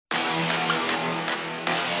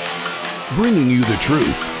bringing you the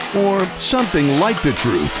truth, or something like the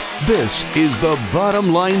truth. This is the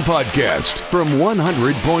Bottom Line Podcast from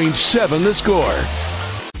 100.7 The Score.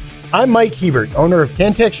 I'm Mike Hebert, owner of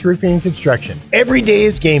Cantex Roofing and Construction. Every day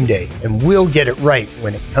is game day, and we'll get it right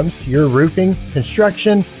when it comes to your roofing,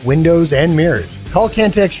 construction, windows, and mirrors. Call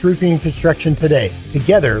Cantex Roofing and Construction today.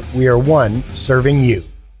 Together, we are one serving you.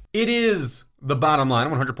 It is the Bottom Line,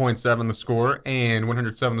 100.7 The Score and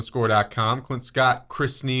 107thescore.com. Clint Scott,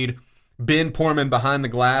 Chris Snead, Ben Poorman behind the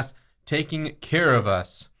glass, taking care of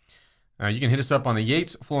us. You can hit us up on the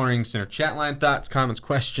Yates Flooring Center chat line. Thoughts, comments,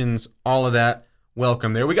 questions, all of that.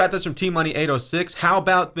 Welcome there. We got this from T-Money 806. How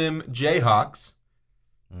about them Jayhawks?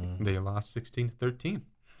 They lost 16-13.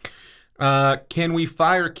 Can we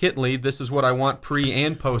fire Kitley? This is what I want pre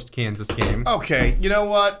and post Kansas game. Okay, you know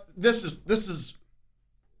what? This is.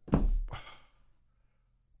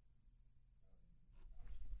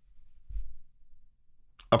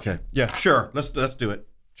 Okay, yeah, sure. Let's do it.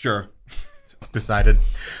 Sure. Decided.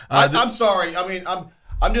 I'm sorry. I mean,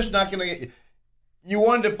 I'm just not gonna. You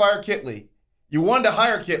wanted to fire Kitley. You wanted to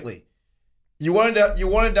hire Kitley. You wanted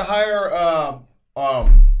to hire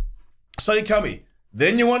Sonny Cumbie.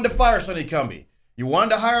 Then you wanted to fire Sonny Cumbie. You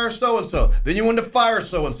wanted to hire so-and-so. Then you wanted to fire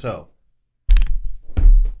so-and-so.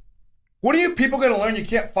 When are you people going to learn you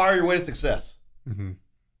can't fire your way to success? Mm-hmm.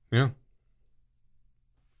 Yeah.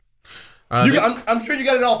 I'm sure you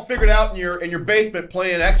got it all figured out in your basement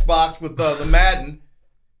playing Xbox with the Madden,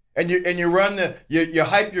 and you run you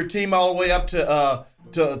hype your team all the way up to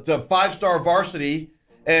 5-star varsity.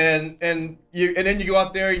 And then you go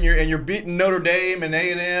out there and you're beating Notre Dame and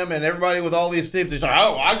A&M and everybody with all these teams. It's like,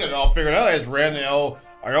 oh, I got it all figured out. I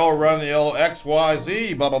all run the old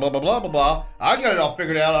XYZ, blah blah blah blah blah blah blah. I got it all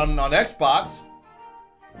figured out on Xbox.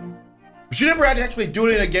 But you never had to actually do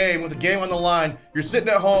it in a game with a game on the line. You're sitting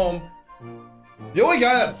at home. The only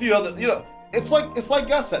guy that's it's like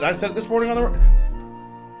Gus said. And I said it this morning on the.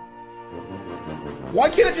 Why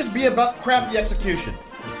can't it just be about crappy execution?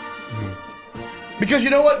 Because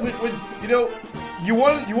you know what, when you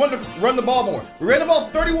want to run the ball more. We ran the ball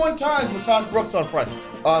 31 times with Tosh Brooks on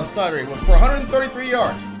Saturday for 133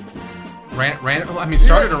 yards.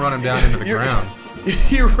 Started to run him down into the ground.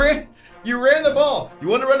 You ran the ball. You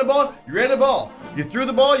wanted to run the ball. You ran the ball. You threw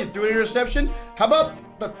the ball. You threw an interception. How about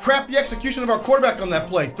the crappy execution of our quarterback on that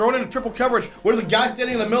play, throwing into triple coverage? What is a guy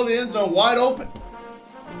standing in the middle of the end zone, wide open?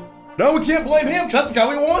 No, we can't blame him. That's the guy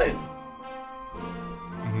we wanted.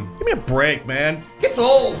 Give me a break, man. It gets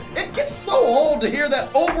old. It gets so old to hear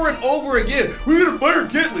that over and over again. We're going to fire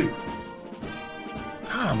Kitley.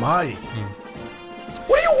 God almighty.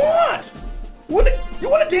 What do you want? You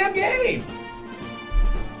want a damn game.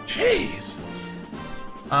 Jeez.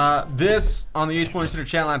 This on the East Point Center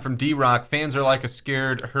chat line from D-Rock. Fans are like a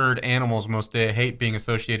scared herd animals most day. I hate being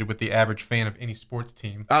associated with the average fan of any sports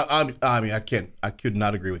team. I could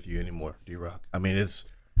not agree with you anymore, D-Rock. I mean, it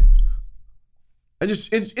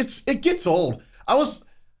gets old. We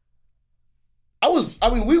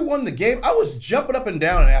won the game. I was jumping up and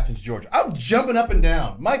down in Athens, Georgia. I'm jumping up and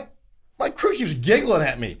down. My crew was giggling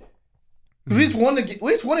at me. We just won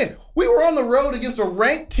it. We were on the road against a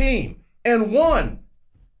ranked team and won.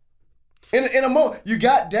 In a moment, you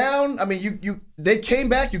got down. I mean, they came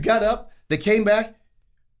back. You got up. They came back.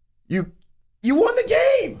 You won the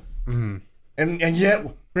game. Mm-hmm. And yet,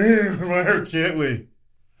 where can't we?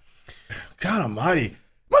 God almighty.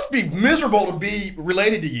 Must be miserable to be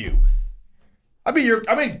related to you. Good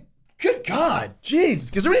God.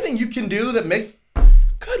 Jeez. Is there anything you can do that makes...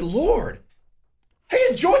 Good Lord. Hey,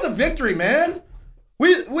 enjoy the victory, man.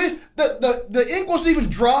 The ink wasn't even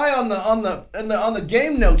dry on the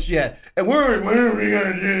game notes yet. And we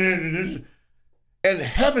gonna do? And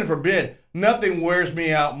heaven forbid, nothing wears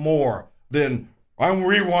me out more than I'm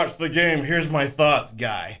rewatched the game, here's my thoughts,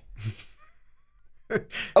 guy.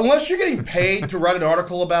 Unless you're getting paid to write an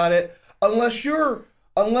article about it, unless you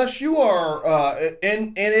are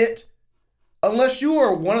in it, unless you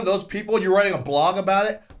are one of those people, you're writing a blog about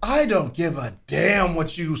it, I don't give a damn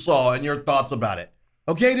what you saw and your thoughts about it.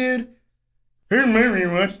 Okay, dude? Here's my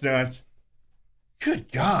rewatch thoughts.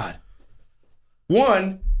 Good God.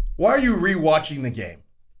 1, why are you rewatching the game?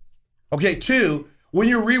 Okay, 2, when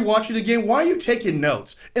you're rewatching the game, why are you taking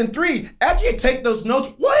notes? And 3, after you take those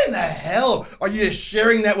notes, why in the hell are you just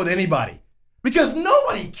sharing that with anybody? Because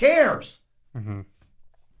nobody cares. Mm-hmm.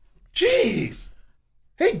 Jeez.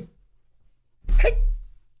 Hey,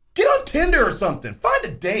 get on Tinder or something. Find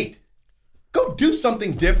a date. Go do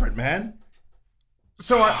something different, man.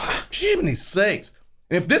 So, jiminy sakes.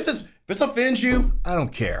 And if this offends you, I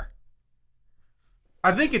don't care.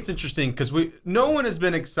 I think it's interesting because no one has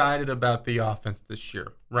been excited about the offense this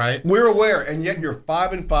year, right? We're aware, and yet you're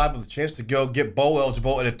 5-5 with a chance to go get bowl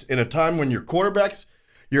eligible in a time when your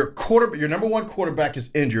number one quarterback is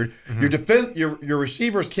injured. Mm-hmm. Your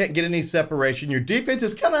receivers can't get any separation. Your defense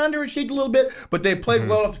is kind of underachieved a little bit, but they played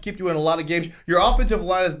well enough to keep you in a lot of games. Your offensive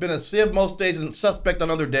line has been a sieve most days and suspect on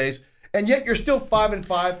other days. And yet you're still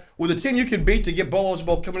 5-5 with a team you can beat to get bowl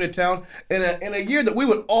eligible coming to town in a year that we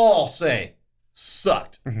would all say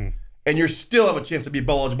sucked. Mm-hmm. And you still have a chance to be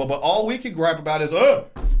bowl eligible. But all we can gripe about is, we're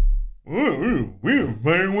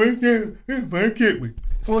playing with Kailey.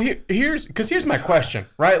 Well, here's my question,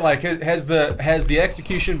 right? Like, has the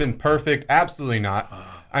execution been perfect? Absolutely not.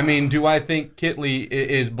 I mean, do I think Kailey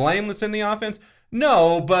is blameless in the offense?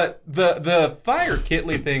 No, but the fire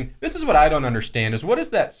Kailey thing. This is what I don't understand: is what does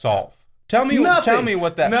that solve? Tell me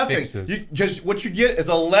what that fixes. Because what you get is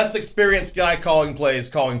a less experienced guy calling plays.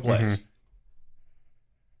 Mm-hmm.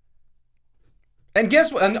 And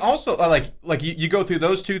guess what? And also, like you go through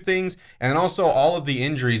those two things, and also all of the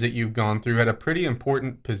injuries that you've gone through at a pretty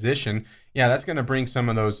important position. Yeah, that's going to bring some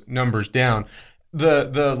of those numbers down.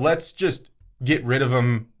 The let's just get rid of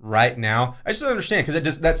them right now. I just don't understand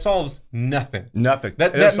because that solves nothing. Nothing.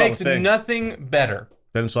 That makes nothing better.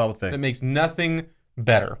 Doesn't solve a thing. That makes nothing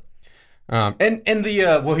better. And he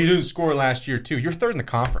didn't score last year too. You're third in the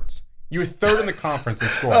conference. You were third in the conference in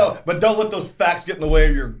scoring. Oh, but don't let those facts get in the way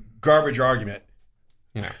of your garbage argument.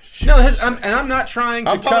 You know. No, I'm not trying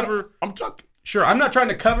to cover. Sure, I'm not trying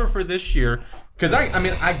to cover for this year because I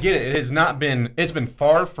get it. It has not been. It's been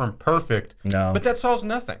far from perfect. No, but that solves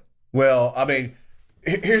nothing. Well, I mean,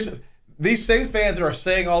 here's these same fans that are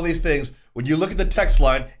saying all these things. When you look at the text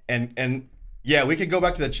line, and yeah, we could go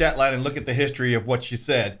back to the chat line and look at the history of what she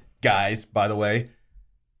said, guys. By the way,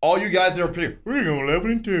 all you guys that are pretty, we're gonna go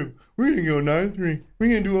 11-2, we're gonna go 9-3, we're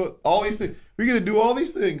gonna do all these things, we're gonna do all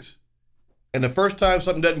these things. And the first time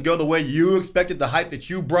something doesn't go the way you expected, the hype that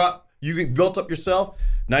you built up yourself,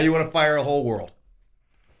 now you want to fire the whole world.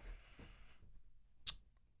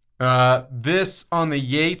 This on the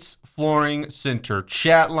Yates Flooring Center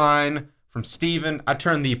chat line from Steven. I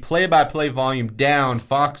turned the play-by-play volume down.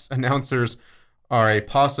 Fox announcers are a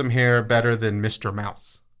possum hair better than Mr.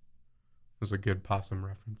 Mouse. There's a good possum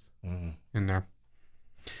reference in there.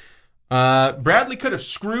 Bradley could have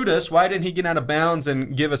screwed us. Why didn't he get out of bounds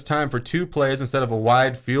and give us time for 2 plays instead of a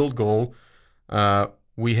wide field goal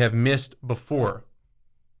we have missed before?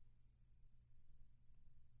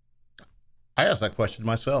 I asked that question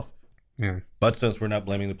myself. Yeah. But since we're not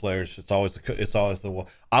blaming the players, it's always the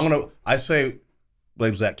I say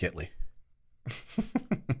blame Zach Kitley.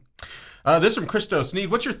 This from Christo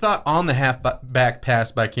Snead. What's your thought on the halfback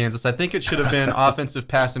pass by Kansas? I think it should have been offensive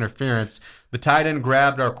pass interference. The tight end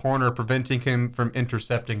grabbed our corner, preventing him from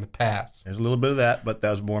intercepting the pass. There's a little bit of that, but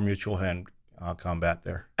that was more mutual hand combat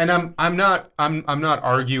there. And I'm not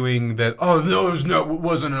arguing that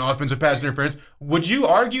wasn't an offensive pass interference. Would you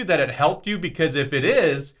argue that it helped you because if it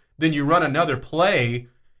is, then you run another play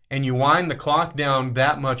and you wind the clock down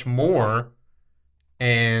that much more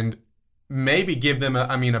and maybe give them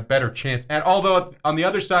a better chance. And although on the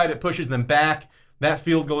other side it pushes them back, that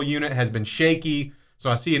field goal unit has been shaky.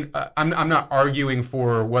 So I see. I'm not arguing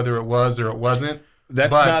for whether it was or it wasn't.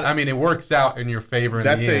 It works out in your favor. In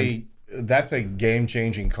the end. That's a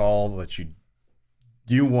game-changing call that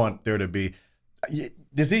you want there to be.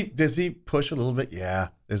 Does he push a little bit? Yeah,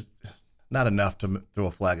 there's not enough to throw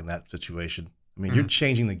a flag in that situation. I mean, you're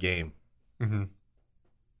changing the game. Mm-hmm.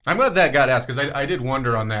 I'm glad that got asked because I did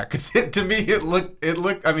wonder on that because to me it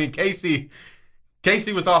looked. I mean, Casey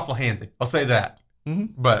was awful handsy. I'll say that.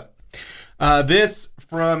 Mm-hmm. But this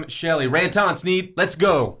from Shelly. Rant on, Snead. Let's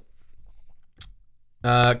go.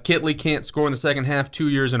 Kitley can't score in the second half 2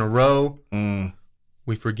 years in a row.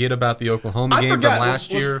 We forget about the Oklahoma game from last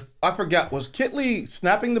year. I forgot. Was Kitley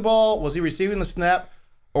snapping the ball? Was he receiving the snap?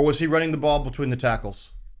 Or was he running the ball between the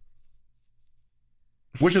tackles?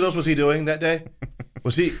 Which of those was he doing that day?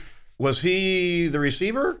 Was he the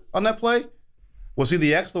receiver on that play? Was he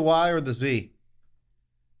the X, the Y, or the Z?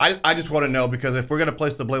 I just want to know because if we're going to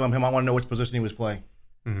place the blame on him, I want to know which position he was playing.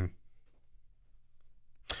 Mm-hmm.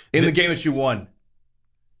 In the game that you won,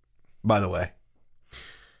 by the way.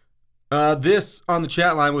 This on the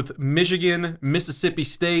chat line with Michigan, Mississippi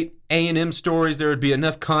State, A&M stories, there would be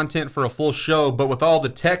enough content for a full show, but with all the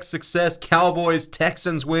Tech success, Cowboys,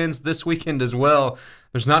 Texans wins this weekend as well,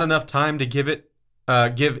 there's not enough time to give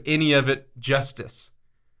any of it justice.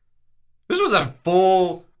 This was a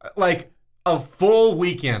full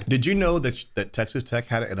weekend. Did you know that Texas Tech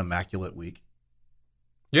had an immaculate week?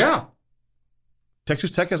 Yeah.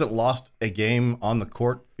 Texas Tech hasn't lost a game on the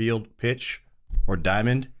court, field, pitch or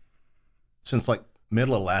diamond since like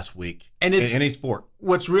middle of last week. And it's in any sport.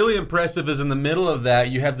 What's really impressive is in the middle of that,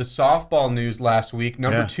 you have the softball news last week,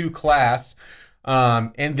 number 2 class.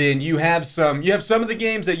 And then you have some of the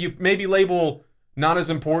games that you maybe label not as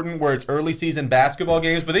important, where it's early season basketball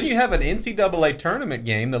games, but then you have an NCAA tournament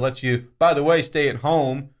game that lets you, by the way, stay at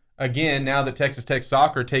home again now that Texas Tech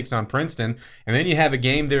soccer takes on Princeton. And then you have a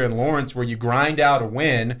game there in Lawrence where you grind out a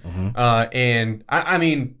win. And I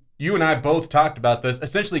mean, you and I both talked about this,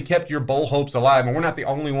 essentially kept your bowl hopes alive. And we're not the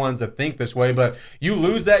only ones that think this way, but you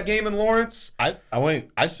lose that game in Lawrence. I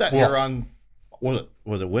sat here on,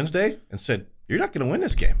 was it Wednesday, and said, you're not going to win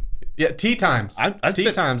this game. Yeah, tea times.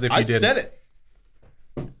 Tea times if you did. I said it.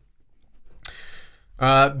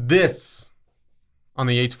 This on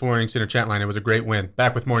the Yates Flooring Center chat line. It was a great win.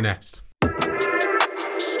 Back with more next.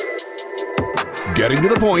 Getting to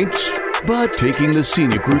the point, but taking the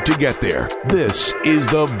scenic route to get there. This is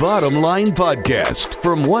the Bottom Line Podcast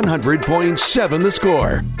from 100.7 The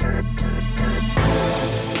Score.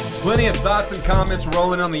 Plenty of thoughts and comments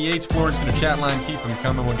rolling on the Yates Flooring Center chat line. Keep them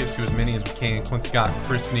coming. We'll get to as many as we can. Clint Scott,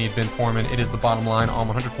 Chris Snead, Ben Foreman. It is the Bottom Line on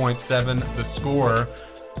 100.7 The Score.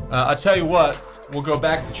 I'll tell you what, we'll go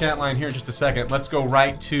back to the chat line here in just a second. Let's go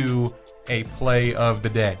right to a play of the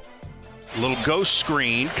day. Little ghost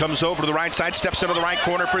screen, comes over to the right side, steps into the right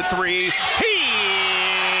corner for 3. He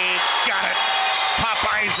got it.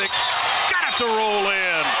 Pop Isaacs got it to roll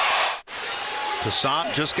in.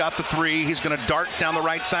 Toussaint just got the 3. He's going to dart down the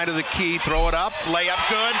right side of the key, throw it up, layup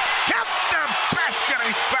good. Count the basket,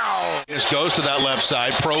 he's fouled. This goes to that left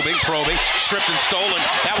side, probing, stripped and stolen.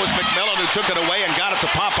 That was McMillan who took it away and got it to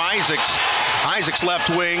Pop Isaacs. Isaacs left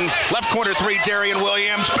wing, left corner 3, Darian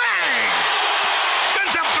Williams, bang!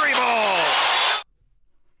 Guns up 3 ball.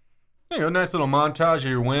 There you go, nice little montage of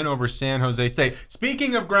your win over San Jose State.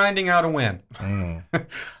 Speaking of grinding out a win.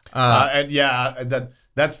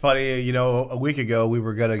 That's funny. You know, a week ago we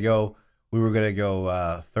were gonna go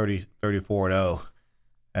 34-0,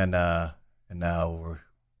 and now we're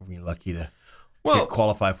lucky to get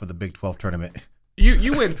qualified for the Big 12 tournament.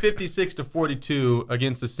 You win 56-42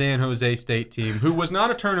 against the San Jose State team, who was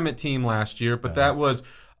not a tournament team last year, but that was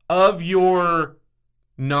of your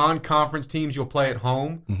non-conference teams you'll play at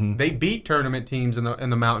home. Mm-hmm. They beat tournament teams in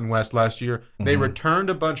the Mountain West last year. Mm-hmm. They returned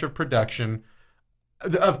a bunch of production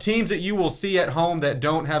of teams that you will see at home that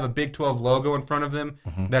don't have a Big 12 logo in front of them.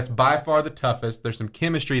 Mm-hmm. That's by far the toughest. There's some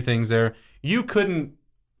chemistry things there. You couldn't,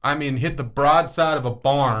 hit the broadside of a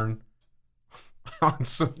barn on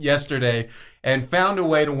yesterday and found a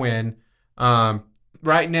way to win.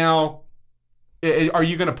 Right now, are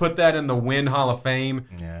you going to put that in the Win Hall of Fame?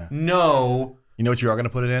 Yeah. No. You know what you are going to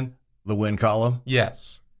put it in? The win column?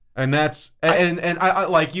 Yes. And that's I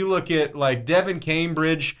like, you look at like Devin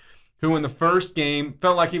Cambridge, who in the first game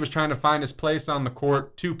felt like he was trying to find his place on the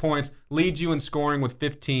court. 2 points, leads you in scoring with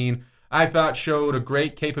 15. I thought showed a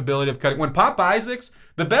great capability of cutting. When Pop Isaacs,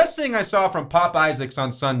 the best thing I saw from Pop Isaacs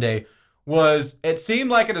on Sunday was it seemed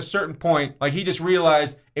like at a certain point, like he just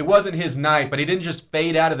realized it wasn't his night, but he didn't just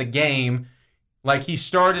fade out of the game. Like he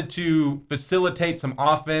started to facilitate some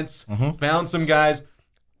offense, found some guys.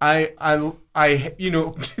 I'm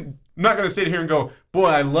not going to sit here and go, boy,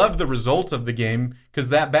 I love the result of the game because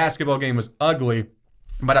that basketball game was ugly,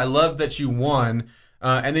 but I love that you won.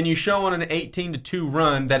 And then you show on an 18-2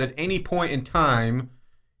 run that at any point in time,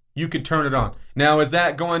 you could turn it on. Now, is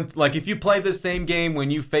that going, like if you play this same game when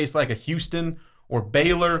you face like a Houston or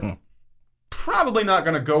Baylor, probably not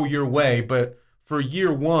going to go your way, but for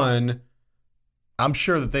year one, I'm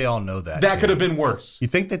sure that they all know that. That could have been worse. You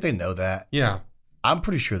think that they know that? Yeah. I'm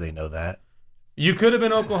pretty sure they know that. You could have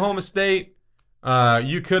been Oklahoma State.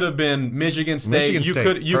 You could have been Michigan State.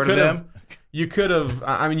 You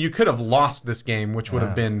could have lost this game, which would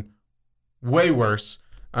have been way worse.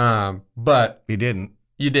 But you didn't.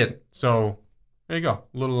 You didn't. So there you go.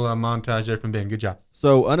 A little montage there from Ben. Good job.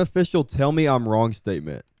 So unofficial tell me I'm wrong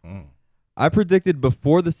statement. I predicted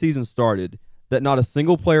before the season started that not a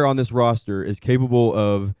single player on this roster is capable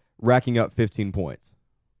of racking up 15 points.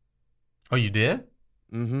 Oh, you did?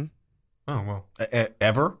 Mm-hmm. Oh, well.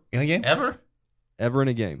 Ever in a game? Ever in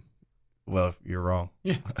a game. Well, you're wrong.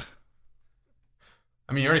 Yeah.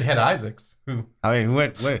 You already had Isaacs. Who who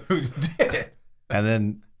did it. And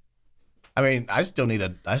then, I still need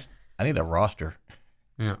I need a roster.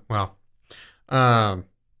 Yeah, well. Yeah,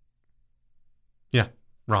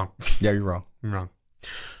 wrong. Yeah, you're wrong. You're wrong.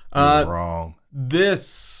 You're wrong.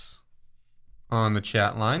 This on the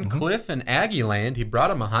chat line, Cliff in Aggie Land, he brought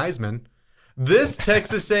him a Heisman. This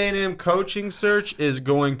Texas A&M coaching search is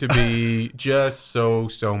going to be just so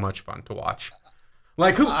much fun to watch.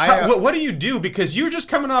 Like, what do you do? Because you're just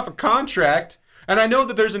coming off a contract, and I know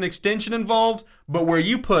that there's an extension involved, but where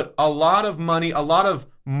you put a lot of money, a lot of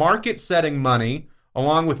market-setting money,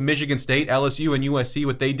 along with Michigan State, LSU, and USC,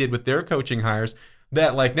 what they did with their coaching hires,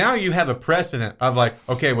 that, like, now you have a precedent of, like,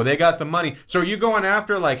 okay, well, they got the money. So are you going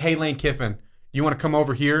after, like, hey, Lane Kiffin, you want to come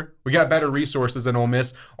over here? We got better resources than Ole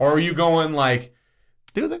Miss. Or are you going, like,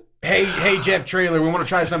 do they? Hey, Jeff Traylor, we want to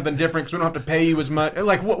try something different because we don't have to pay you as much.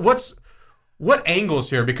 Like, what angles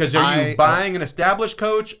here? Because are you buying an established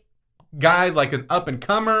coach, guy like an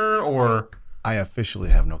up-and-comer, or? I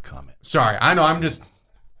officially have no comment. Sorry, I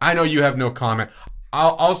know you have no comment.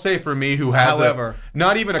 I'll say for me, who has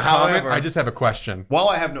not even a comment, I just have a question. While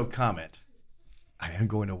I have no comment, I am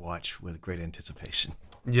going to watch with great anticipation.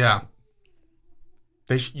 Yeah.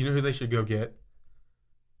 You know who they should go get?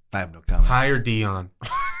 I have no comment. Hire Dion.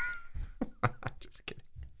 Just kidding.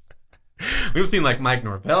 We've seen like Mike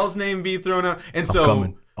Norvell's name be thrown out, and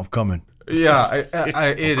so I'm coming. Yeah,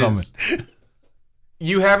 it is.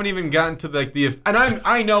 You haven't even gotten to like and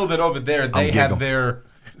I know that over there they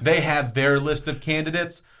have their list of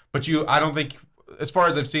candidates, but I don't think, as far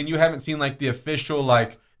as I've seen, you haven't seen like the official,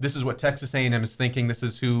 like, this is what Texas A&M is thinking, this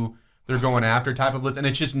is who they're going after type of list, and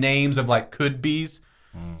it's just names of like could be's.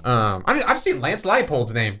 I mean, I've seen Lance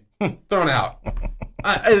Leipold's name thrown out.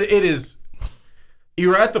 It is.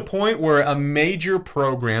 You're at the point where a major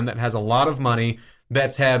program that has a lot of money,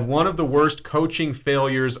 that's had one of the worst coaching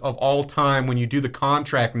failures of all time when you do the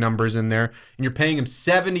contract numbers in there, and you're paying him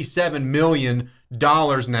 $77 million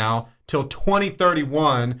now till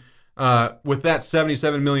 2031 with that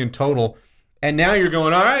 $77 million total. And now you're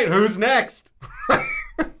going, all right, who's next?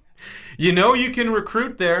 You know you can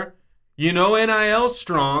recruit there. You know NIL's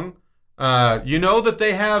strong. You know that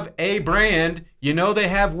they have a brand. You know they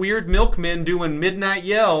have weird milkmen doing midnight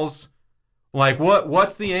yells. Like,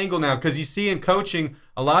 what's the angle now? Because you see in coaching,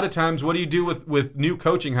 a lot of times, what do you do with new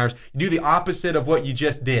coaching hires? You do the opposite of what you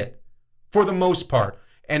just did, for the most part.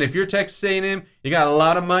 And if you're Texas A&M, you got a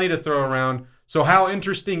lot of money to throw around. So how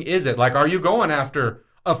interesting is it? Like, are you going after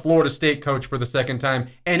a Florida State coach for the second time?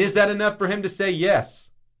 And is that enough for him to say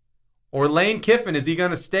yes? Or Lane Kiffin, is he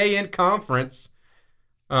going to stay in conference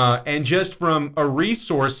and just from a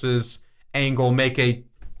resources angle make a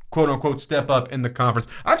quote-unquote step up in the conference?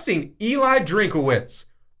 I've seen Eli Drinkowitz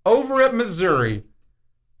over at Missouri.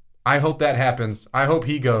 I hope that happens. I hope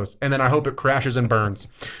he goes. And then I hope it crashes and burns.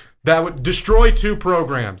 That would destroy 2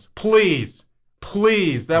 programs. Please.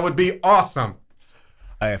 Please. That would be awesome.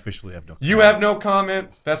 I officially have no comment. You have no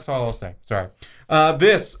comment? That's all I'll say. Sorry.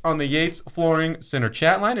 This on the Yates Flooring Center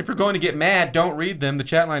chat line. If you're going to get mad, don't read them. The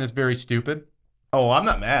chat line is very stupid. Oh, I'm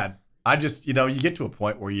not mad. I just, you get to a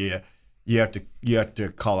point where you have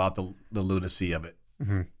to call out the lunacy of it.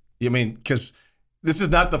 Mm-hmm. I mean, because this is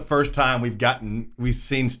not the first time we've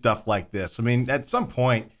seen stuff like this. I mean, at some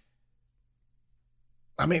point,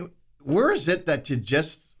 I mean, where is it that you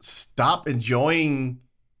just stop enjoying?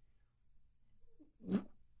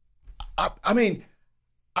 I mean,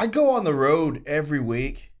 I go on the road every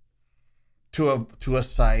week to a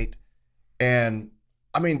site, and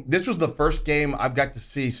I mean, this was the first game I've got to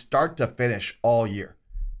see start to finish all year.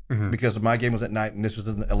 Mm-hmm. Because my game was at night and this was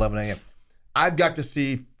at 11 a.m. I've got to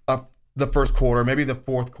see the first quarter, maybe the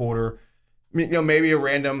fourth quarter, maybe a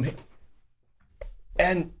random.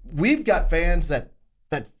 And we've got fans that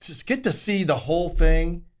just get to see the whole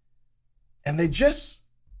thing, and they just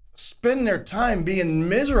spend their time being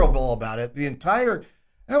miserable about it the entire.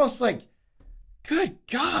 And I was like, good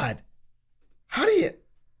God, how do you?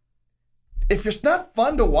 If it's not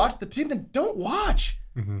fun to watch the team, then don't watch.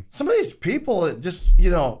 Mm-hmm. Some of these people that just,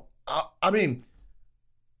 I mean,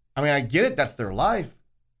 I get it. That's their life,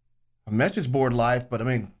 a message board life. But I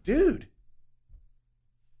mean, dude,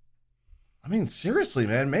 seriously,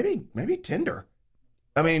 man, maybe Tinder.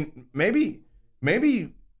 I mean, maybe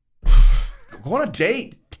go on a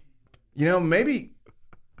date. Maybe.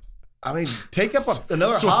 Take up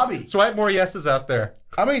another hobby. Swipe more yeses out there.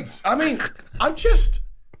 I'm just.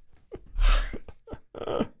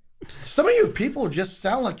 Some of you people just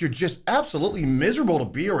sound like you're just absolutely miserable to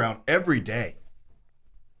be around every day.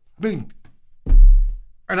 I mean,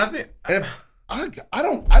 and I think I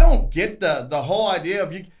don't get the whole idea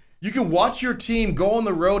of you can watch your team go on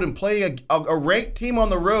the road and play a ranked team on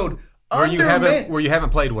the road where you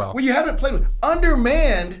haven't played well. Where you haven't played well.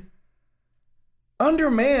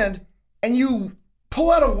 Undermanned, and you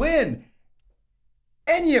pull out a win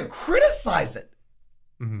and you criticize it.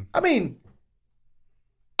 Mm-hmm.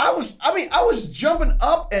 I was jumping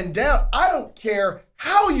up and down. I don't care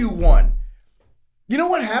how you won. You know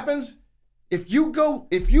what happens? If you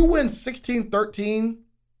win 16-13,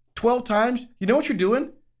 12 times, you know what you're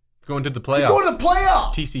doing? Going to the playoff. You go to the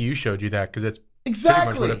playoff. TCU showed you that because it's Exactly.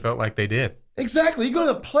 pretty much what it felt like they did. Exactly. You go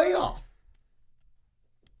to the playoff.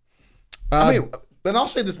 I mean, and I'll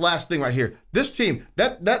say this last thing right here. This team,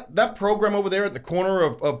 that program over there at the corner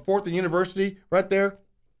of 4th and University right there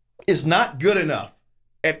is not good enough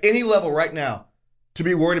at any level right now to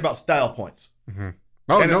be worried about style points. Mm-hmm.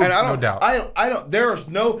 Oh, no doubt. I don't. There's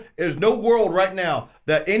no world right now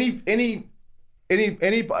that anybody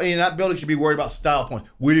in that building should be worried about style points.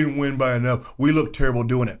 We didn't win by enough. We look terrible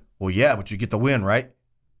doing it. Well, yeah, but you get the win, right?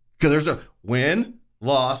 Because there's a win,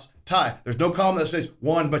 loss, tie. There's no column that says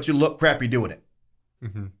won, but you look crappy doing it.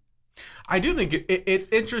 Mm-hmm. I do think it's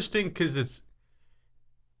interesting because it's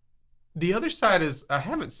the other side is I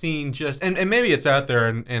haven't seen just and maybe it's out there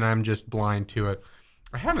and I'm just blind to it.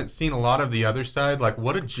 I haven't seen a lot of the other side. Like,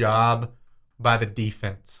 what a job by the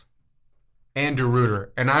defense. Andrew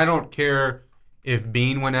Reuter. And I don't care if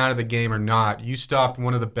Bean went out of the game or not. You stopped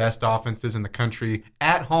one of the best offenses in the country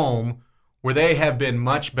at home where they have been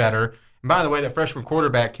much better. And by the way, that freshman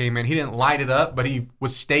quarterback came in. He didn't light it up, but he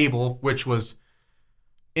was stable, which was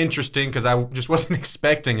interesting because I just wasn't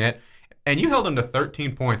expecting it. And you held him to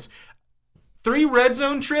 13 points. 3 red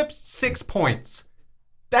zone trips, 6 points.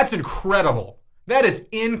 That's incredible. That is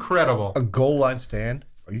incredible. A goal line stand?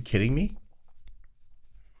 Are you kidding me?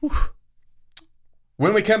 Whew.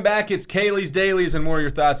 When we come back, it's Kailey's Dailies and more of your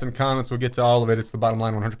thoughts and comments. We'll get to all of it. It's the Bottom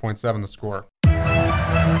Line 100.7 The Score.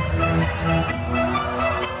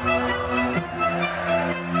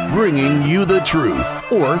 Bringing you the truth,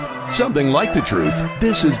 or something like the truth.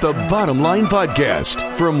 This is the Bottom Line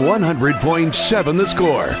Podcast from 100.7 The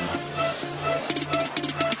Score.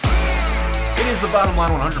 It is the Bottom Line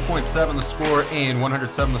 100.7 The Score and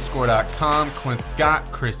 107thescore.com. Clint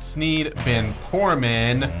Scott, Chris Snead, Ben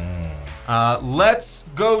Poorman. Let's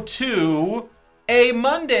go to a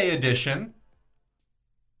Monday edition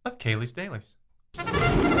of Kailey's Dailies.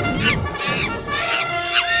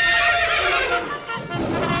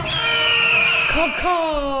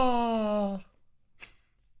 Caw-caw.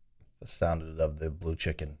 The sound of the blue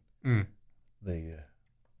chicken. The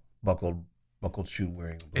buckled shoe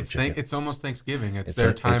wearing blue chicken. It's almost Thanksgiving. It's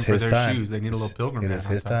their time for their time. shoes. They need a little pilgrim hat. It is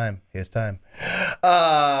his time. His time.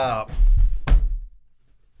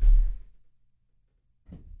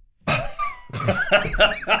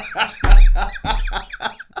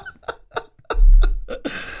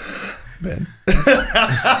 Ben.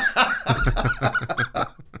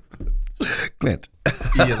 Clint.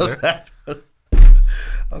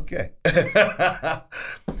 Okay.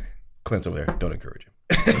 Clint's over there. Don't encourage him.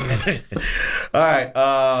 All right.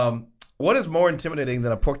 What is more intimidating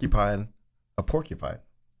than a porcupine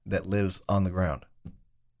that lives on the ground?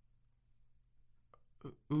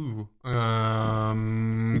 Ooh.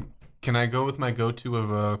 Can I go with my go-to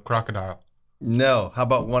of a crocodile? No. How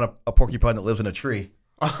about a porcupine that lives in a tree?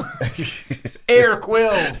 Air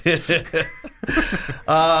quills.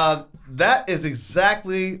 That is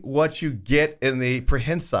exactly what you get in the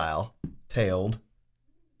prehensile-tailed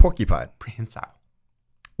porcupine. Prehensile.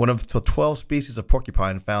 One of the 12 species of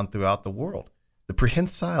porcupine found throughout the world. The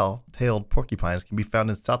prehensile-tailed porcupines can be found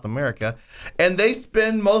in South America, and they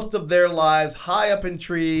spend most of their lives high up in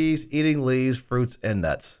trees, eating leaves, fruits, and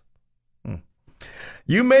nuts.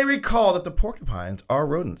 You may recall that the porcupines are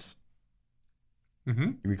rodents.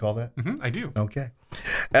 Mm-hmm. You recall that? Mm-hmm, I do. Okay.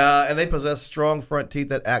 And they possess strong front teeth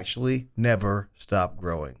that actually never stop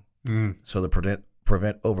growing. So to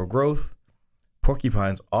prevent overgrowth,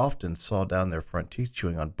 porcupines often saw down their front teeth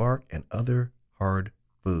chewing on bark and other hard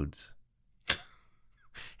foods.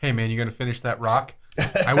 Hey, man, you going to finish that rock?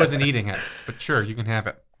 I wasn't eating it, but sure, you can have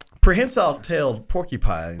it. Prehensile-tailed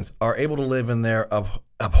porcupines are able to live in their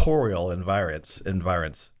arboreal environs,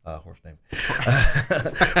 horse name,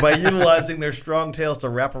 by utilizing their strong tails to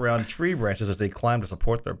wrap around tree branches as they climb to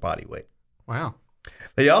support their body weight. Wow.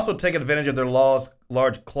 They also take advantage of their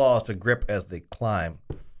large claws to grip as they climb.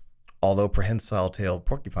 Although prehensile-tailed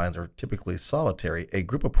porcupines are typically solitary, a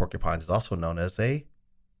group of porcupines is also known as a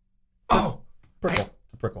prickle.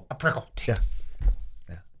 A prickle. A prickle. Yeah.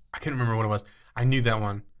 I couldn't remember what it was. I knew that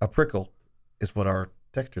one. A prickle is what our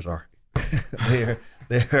textures are.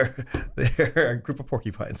 They're a group of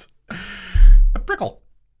porcupines. A prickle.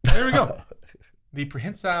 There we go. The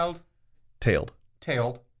prehensile-tailed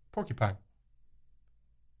porcupine.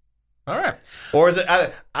 All right. Or is it?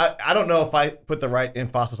 I don't know if I put the right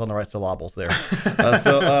emphasis on the right syllables there.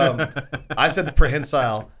 I said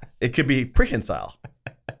prehensile. It could be prehensile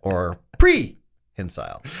or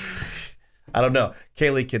prehensile. I don't know.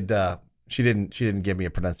 Kailey could. She didn't give me a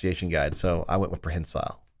pronunciation guide, so I went with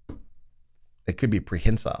prehensile. It could be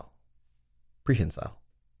prehensile. Prehensile.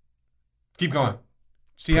 Keep going.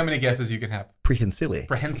 See how many guesses you can have. Prehensile.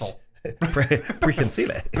 Prehensile.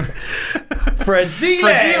 Prehensile. Fragile.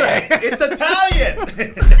 It's Italian.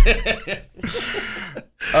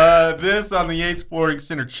 This on the Yates Flooring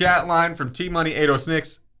Center chat line from T-Money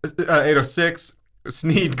 806.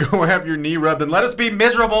 Snead, go have your knee rubbed and let us be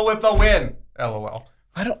miserable with the win. LOL.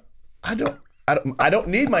 I don't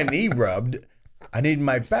need my knee rubbed. I need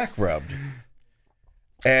my back rubbed.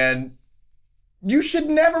 And you should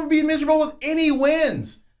never be miserable with any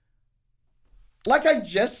wins. Like I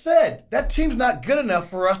just said, that team's not good enough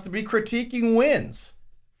for us to be critiquing wins.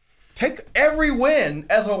 Take every win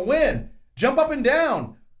as a win. Jump up and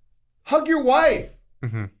down. Hug your wife.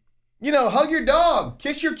 Mm-hmm. Hug your dog.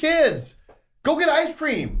 Kiss your kids. Go get ice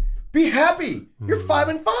cream. Be happy. You're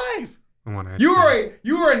 5-5. You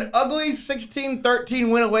are an ugly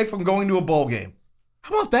 16-13 win away from going to a bowl game.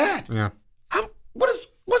 How about that? Yeah.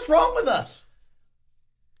 What's wrong with us?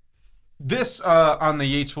 This on the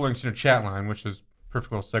Yates Flooring Center chat line, which is a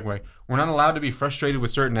perfect little segue. We're not allowed to be frustrated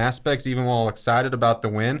with certain aspects, even while excited about the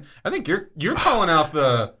win. I think you're calling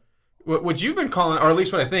out what you've been calling, or at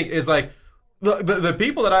least what I think is like the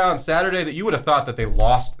people that on Saturday that you would have thought that they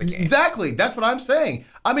lost the game. Exactly. That's what I'm saying.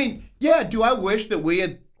 I mean, yeah. Do I wish that we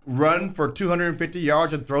had run for 250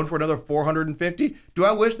 yards and thrown for another 450? Do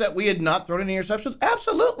I wish that we had not thrown any interceptions?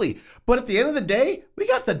 Absolutely. But at the end of the day, we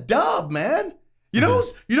got the dub, man. You know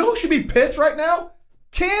who should be pissed right now?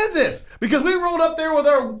 Kansas, because we rolled up there with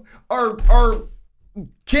our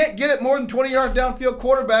can't get it more than 20 yards downfield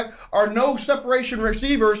quarterback, our no separation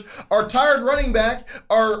receivers, our tired running back,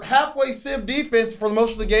 our halfway sieve defense for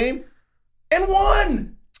most of the game, and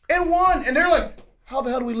won. And they're like, how the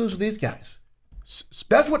hell do we lose to these guys?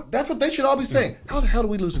 That's what they should all be saying. How the hell do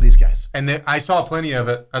we lose to these guys? And I saw plenty of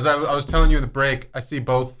it. As I was telling you in the break, I see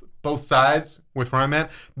both sides with where I'm at.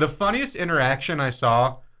 The funniest interaction I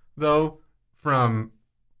saw, though, from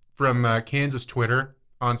Kansas Twitter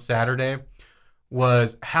on Saturday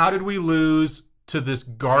was, how did we lose to this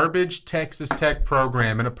garbage Texas Tech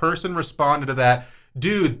program? And a person responded to that,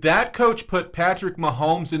 dude, that coach put Patrick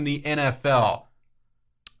Mahomes in the NFL.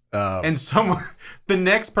 And the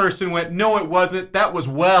next person went, no, it wasn't. That was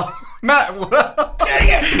not well. Dang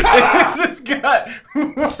it! This got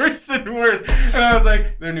worse and worse. And I was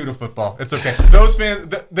like, they're new to football. It's okay. Those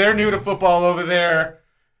fans, they're new to football over there.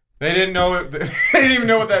 They didn't know it. They didn't even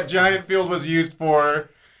know what that giant field was used for.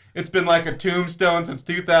 It's been like a tombstone since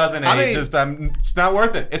 2008. I mean, it's not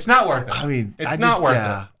worth it. It's not worth it. I mean, it's not worth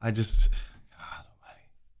it. I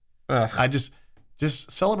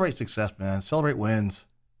just celebrate success, man. Celebrate wins.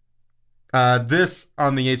 This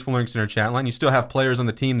on the Yates Flooring Center chat line. You still have players on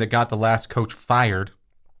the team that got the last coach fired.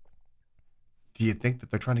 Do you think that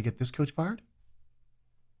they're trying to get this coach fired?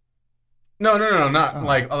 No, not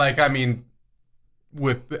like I mean,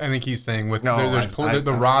 I think he's saying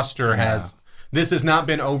the roster has. This has not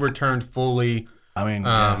been overturned fully. I mean,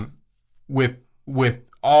 with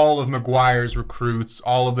all of McGuire's recruits,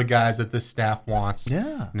 all of the guys that this staff wants,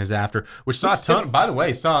 and is after, which saw a ton. By the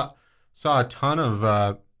way, saw a ton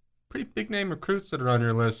of pretty big name recruits that are on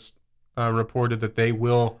your list. Reported that they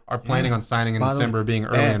are planning on signing in December, being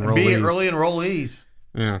early enrollees. Being early enrollees.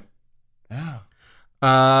 Yeah.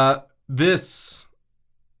 This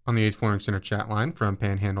on the Yates Flooring Center chat line from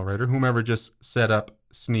Panhandle Raider, whomever just set up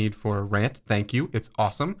Snead for a rant. Thank you. It's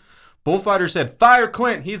awesome. Bullfighter said, fire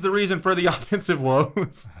Clint. He's the reason for the offensive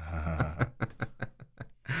woes.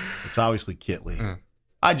 It's obviously Kitley.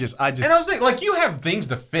 I just and I was thinking, like, you have things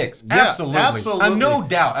to fix. Absolutely. No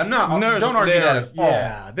doubt. Don't argue that at all.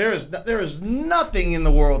 Yeah, there is nothing in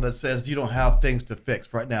the world that says you don't have things to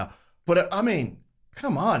fix right now. But I mean,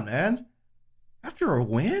 come on, man. After a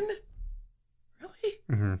win? Really?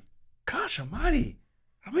 Mm-hmm. Gosh almighty.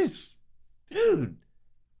 I mean, dude.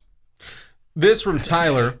 This from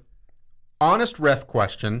Tyler. Honest ref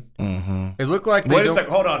question. Mm-hmm. It looked like Wait a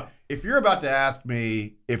second. Hold on. If you're about to ask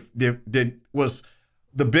me was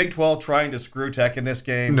the Big 12 trying to screw Tech in this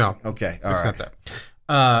game? No. Okay. All right. Not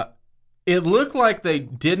that. It looked like they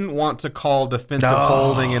didn't want to call defensive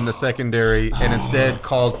holding in the secondary and instead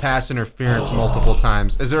called pass interference multiple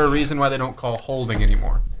times. Is there a reason why they don't call holding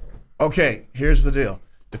anymore? Okay, here's the deal.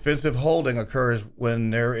 Defensive holding occurs when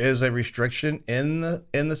there is a restriction in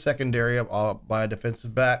the secondary by a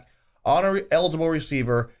defensive back on an eligible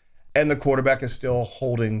receiver, and the quarterback is still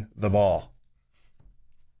holding the ball.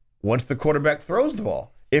 Once the quarterback throws the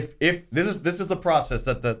ball, if this is the process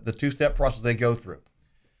that the two-step process they go through,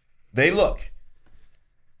 they look.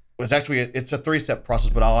 It's a three-step process,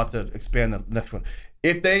 but I'll have to expand the next one.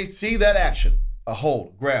 If they see that action, a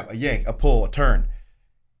hold, grab, a yank, a pull, a turn,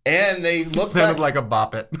 and they look sounded like a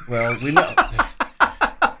bop it. Well, we know.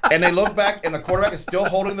 and they look back and the quarterback is still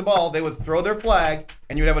holding the ball, they would throw their flag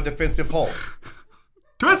and you would have a defensive hold.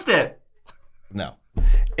 Twist it. No.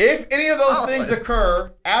 If any of those things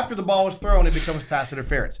occur after the ball was thrown, it becomes pass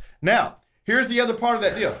interference. Now, here's the other part of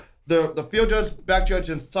that deal. The field judge, back judge,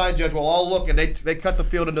 and side judge will all look, and they cut the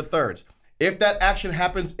field into thirds. If that action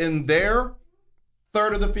happens in their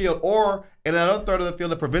third of the field or in another third of the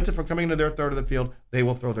field that prevents it from coming into their third of the field, they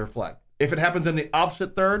will throw their flag. If it happens in the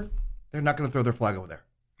opposite third, they're not going to throw their flag over there.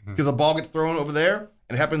 Because the ball gets thrown over there,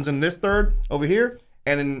 and it happens in this third over here,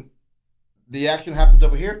 and then the action happens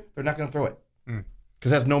over here, they're not going to throw it.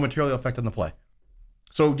 Because it has no material effect on the play.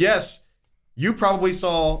 So, yes, you probably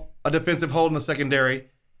saw a defensive hold in the secondary,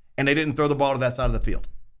 and they didn't throw the ball to that side of the field.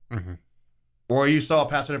 Or you saw a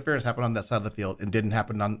pass interference happen on that side of the field and didn't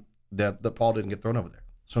happen on the ball didn't get thrown over there.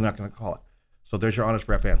 So I'm not going to call it. So there's your honest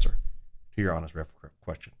ref answer to your honest ref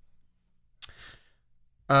question.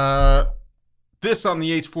 This on the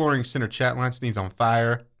Yates Flooring Center chat line. Snead's on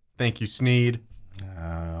fire. Thank you, Snead.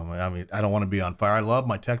 I mean, I don't want to be on fire. I love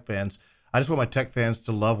my Tech fans. I just want my Tech fans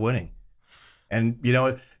to love winning. And,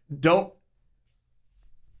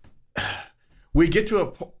 we get to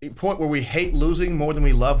a point where we hate losing more than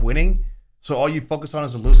we love winning. So all you focus on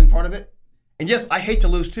is the losing part of it. And yes, I hate to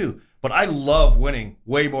lose too, but I love winning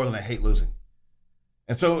way more than I hate losing.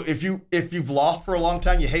 And so if you've lost for a long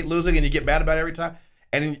time, you hate losing and you get mad about it every time,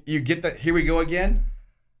 and you get that, here we go again.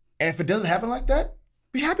 And if it doesn't happen like that,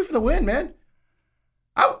 be happy for the win, man.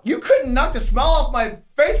 You couldn't knock the smile off my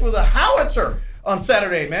face with a howitzer on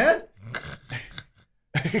Saturday, man.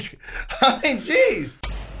 I mean, jeez.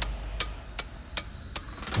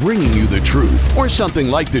 Bringing you the truth, or something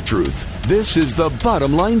like the truth. This is the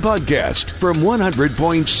Bottom Line Podcast from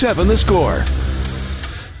 100.7 The Score.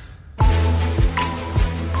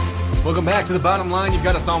 Welcome back to the Bottom Line. You've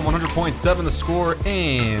got us on 100.7 The Score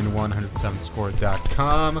and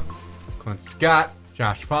 107thescore.com. Clint Scott,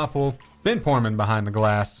 Josh Faupel, Ben Porman behind the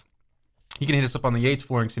glass. You can hit us up on the Yates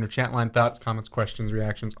Flooring Center chat line. Thoughts, comments, questions,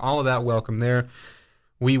 reactions, all of that welcome there.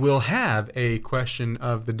 We will have a question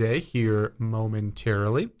of the day here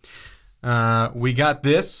momentarily. We got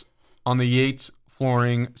this on the Yates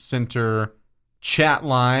Flooring Center chat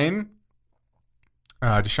line.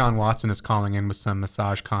 Deshaun Watson is calling in with some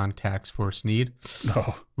massage contacts for Snead.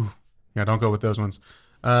 No. Ooh. Yeah, don't go with those ones.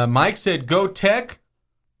 Mike said, "Go Tech,"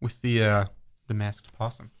 with the masked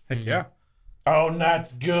possum. Heck yeah. Oh,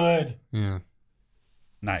 that's good. Yeah.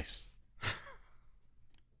 Nice.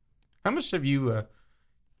 How much have you...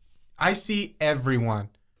 I see everyone.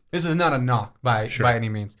 This is not a knock by any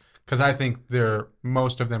means, because I think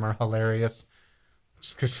most of them are hilarious.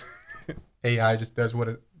 Just because AI just does what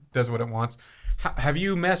it wants. Have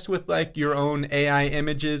you messed with like your own AI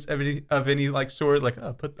images of any like sort? Like,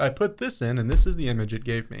 I put this in, and this is the image it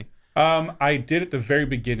gave me. I did at the very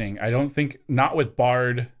beginning. I don't think not with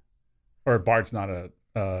Bard, or Bard's not a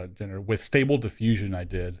gender. With Stable Diffusion, I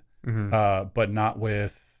did, but not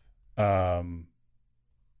with.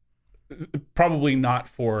 Probably not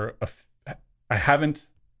for I haven't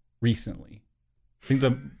recently. I think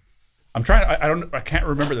I'm trying. I can't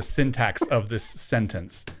remember the syntax of this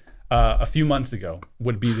sentence. A few months ago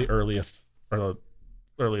would be the earliest that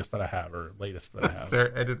I have, or latest that I have.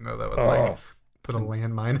 Sir, I didn't know that would put a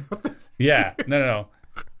landmine out there. Yeah, no.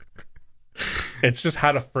 It's just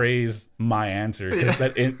how to phrase my answer, because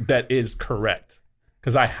that is correct,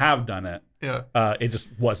 because I have done it. Yeah. It just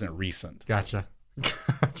wasn't recent. Gotcha.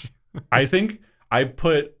 I think I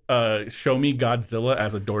put Show Me Godzilla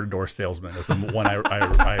as a door-to-door salesman as the one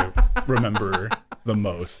I remember the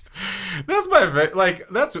most. That's my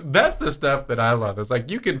that's the stuff that I love. It's like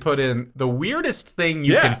you can put in the weirdest thing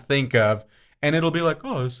you can think of, and it'll be like,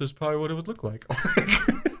 oh, this is probably what it would look like.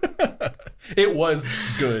 It was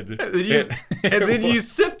good. Then you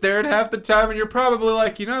sit there and half the time, and you're probably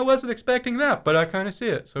like, I wasn't expecting that, but I kind of see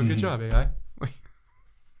it. So good job, AI.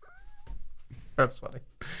 That's funny.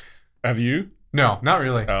 Have you? No, not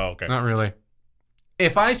really. Oh, okay. Not really.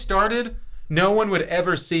 If I started, no one would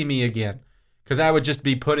ever see me again, because I would just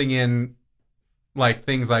be putting in like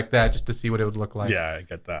things like that just to see what it would look like. Yeah, I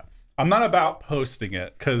get that. I'm not about posting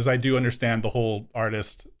it, because I do understand the whole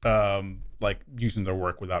artist like using their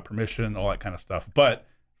work without permission, all that kind of stuff. But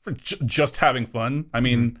for just having fun, I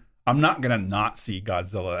mean, I'm not gonna not see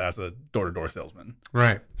Godzilla as a door-to-door salesman.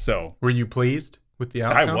 Right. So, were you pleased with the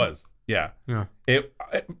outcome? I was. Yeah. Yeah.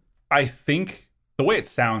 I think the way it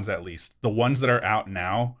sounds, at least, the ones that are out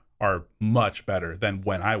now are much better than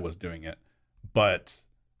when I was doing it. But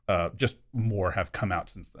just more have come out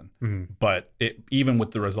since then. Mm-hmm. But even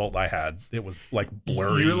with the result I had, it was like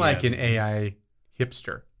blurry. You're like an AI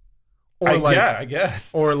hipster. I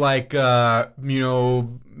guess. Or like, back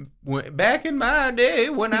in my day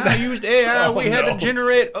when I used AI, we had to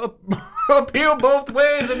generate uphill both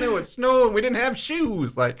ways, and there was snow, and we didn't have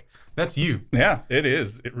shoes. Like, that's you. Yeah, it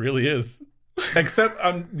is. It really is. Except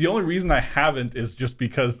the only reason I haven't is just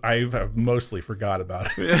because I have mostly forgot about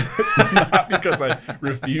it. It's not because I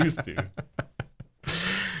refuse to.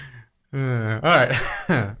 All right.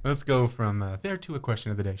 Let's go from there to a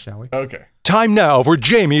question of the day, shall we? Okay. Time now for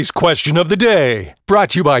Jamie's question of the day. Brought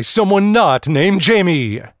to you by someone not named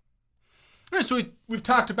Jamie. All right, so we've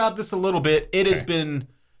talked about this a little bit. It has been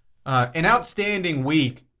an outstanding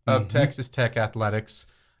week of Texas Tech athletics.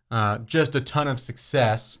 Just a ton of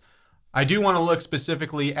success. I do want to look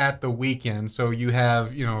specifically at the weekend. So you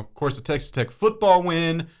have, of course, a Texas Tech football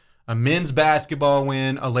win, a men's basketball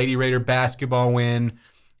win, a Lady Raider basketball win,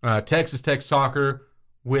 Texas Tech soccer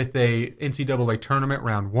with a NCAA tournament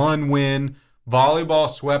round 1 win. Volleyball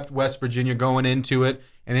swept West Virginia going into it.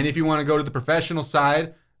 And then if you want to go to the professional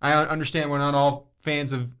side, I understand we're not all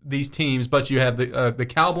fans of these teams, but you have the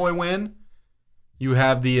Cowboy win. You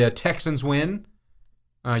have the Texans win.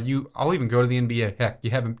 I'll even go to the NBA. Heck,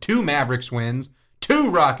 you have 2 Mavericks wins,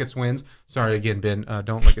 2 Rockets wins. Sorry again, Ben.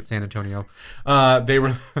 Don't look at San Antonio. They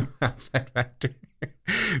were outside factor.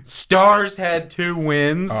 Stars had 2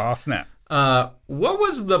 wins. Oh, snap. What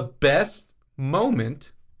was the best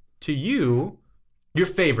moment to you? Your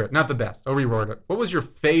favorite, not the best. I'll reword it. What was your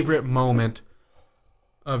favorite moment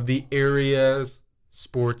of the area's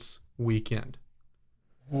sports weekend?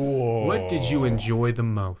 Whoa. What did you enjoy the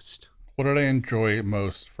most? What did I enjoy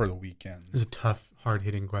most for the weekend? This is a tough,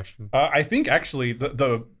 hard-hitting question. I think actually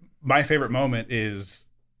my favorite moment is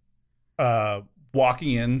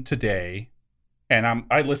walking in today, and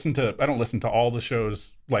I don't listen to all the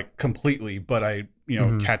shows like completely, but I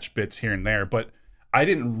catch bits here and there. But I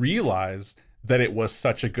didn't realize that it was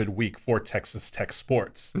such a good week for Texas Tech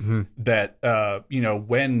sports. That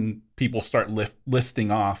when people start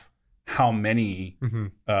listing off how many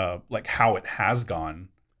like how it has gone.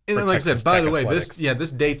 And like I said, by the way,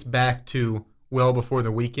 this dates back to well before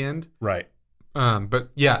the weekend, right? But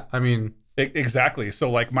yeah, I mean, exactly.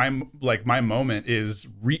 So like my moment is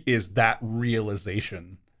that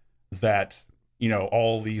realization that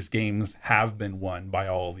all these games have been won by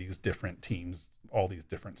all these different teams, all these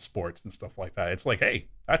different sports and stuff like that. It's like, hey,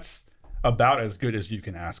 that's about as good as you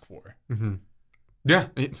can ask for. Yeah,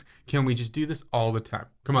 can we just do this all the time?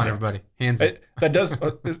 Come on, everybody, hands up. That does.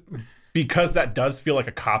 Because that does feel like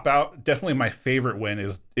a cop-out. Definitely my favorite win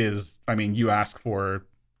is I mean, you could ask for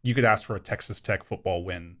a Texas Tech football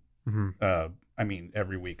win. I mean,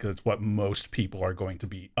 every week, because it's what most people are going to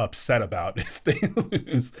be upset about if they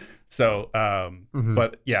lose. So,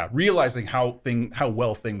 but yeah, realizing how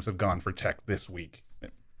well things have gone for Tech this week,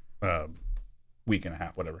 week and a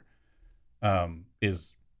half, whatever,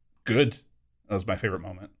 is good. That was my favorite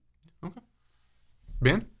moment. Okay.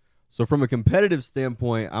 Ben? So from a competitive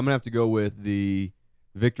standpoint, I'm going to have to go with the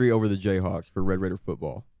victory over the Jayhawks for Red Raider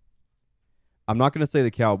football. I'm not going to say the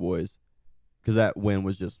Cowboys because that win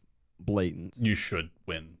was just blatant. You should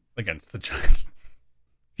win against the Giants.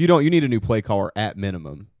 If you don't, you need a new play caller at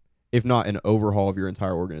minimum, if not an overhaul of your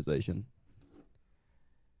entire organization.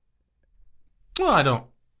 Well, I don't.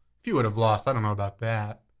 If you would have lost, I don't know about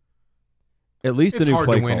that. At least a new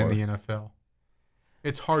play caller. It's hard to win in the NFL.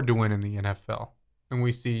 It's hard to win in the NFL. And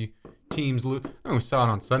we see teams lose. We saw it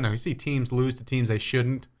on Sunday. We see teams lose to teams they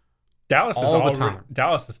shouldn't. Dallas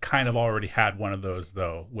has kind of already had one of those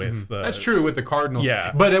though. With that's true with the Cardinals.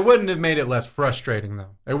 Yeah, but it wouldn't have made it less frustrating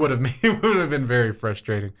though. It would have been very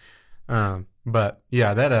frustrating. But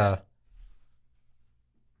yeah, that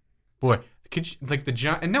boy, could you, like the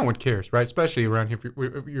Giants, and no one cares, right? Especially around here,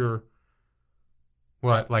 if you're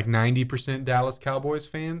what, like 90% Dallas Cowboys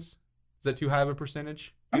fans. Is that too high of a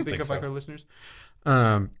percentage? You think of like our listeners?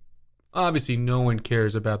 Obviously, no one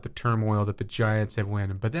cares about the turmoil that the Giants have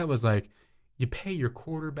won, but that was like, you pay your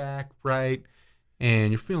quarterback, right?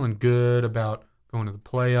 And you're feeling good about going to the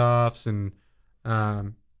playoffs, and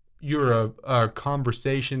you're a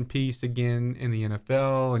conversation piece again in the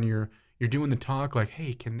NFL, and you're doing the talk like,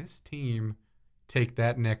 hey, can this team take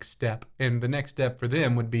that next step? And the next step for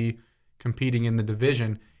them would be competing in the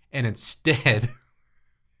division, and instead,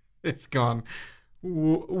 it's gone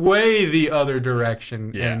way the other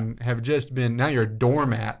direction, and have just been, now you're a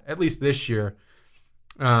doormat, at least this year,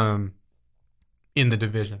 in the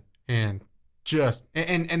division, and just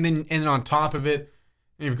and then on top of it,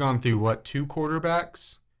 you've gone through what, 2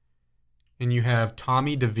 quarterbacks, and you have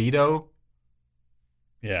Tommy DeVito.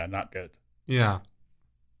 Yeah, not good. Yeah.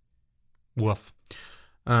 Woof.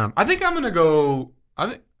 I think I'm gonna go. I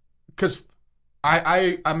think because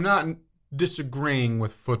I'm not disagreeing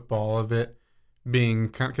with football of it being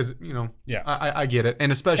kind of, because, you know, Yeah. I get it.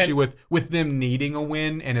 And especially with them needing a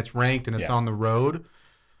win and it's ranked and it's on the road.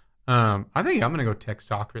 I think I'm going to go Tech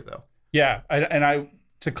soccer, though. Yeah.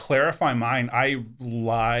 To clarify mine, I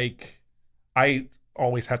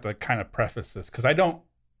always have to kind of preface this because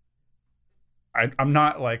I'm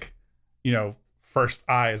not like, you know, first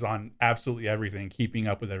eyes on absolutely everything, keeping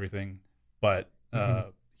up with everything, but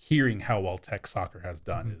hearing how well Tech soccer has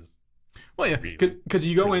done is because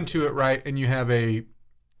you go into it right and you have a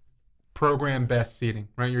program best seeding,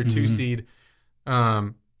 right? You're a 2 seed,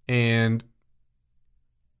 and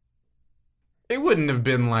it wouldn't have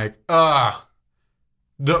been like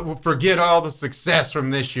forget all the success from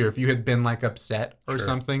this year if you had been like upset or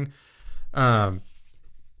something. But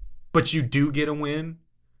you do get a win,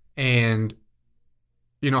 and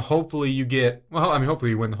you know, hopefully you get,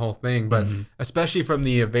 hopefully you win the whole thing, but especially from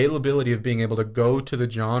the availability of being able to go to the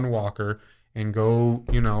John Walker and go,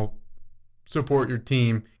 you know, support your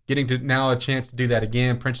team, getting to now a chance to do that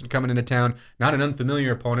again. Princeton coming into town, not an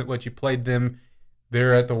unfamiliar opponent, but you played them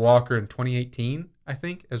there at the Walker in 2018, I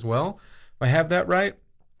think, as well, if I have that right.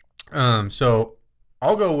 So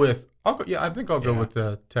I think I'll go with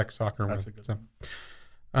the Tech soccer win. That's a good one.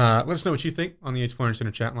 Let us know what you think on the H. Florence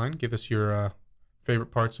Center chat line. Give us your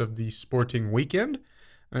favorite parts of the sporting weekend.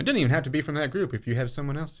 It doesn't even have to be from that group. If you have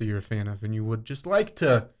someone else that you're a fan of and you would just like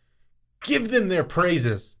to give them their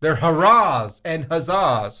praises, their hurrahs and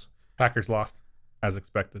huzzahs. Packers lost, as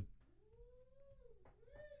expected.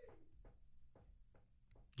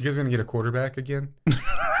 You guys gonna get a quarterback again?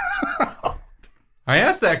 I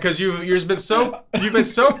asked that because you've been so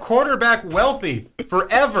quarterback wealthy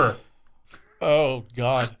forever. Oh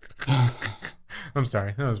God. I'm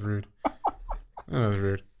sorry. That was rude. That was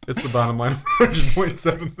rude. It's the bottom line.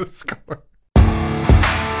 100.7 the score.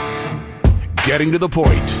 Getting to the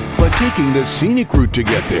point, but taking the scenic route to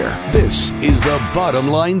get there. This is the Bottom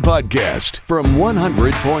Line Podcast from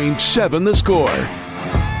 100.7 the score.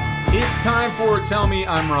 It's time for Tell Me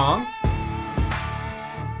I'm Wrong.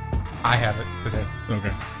 I have it today.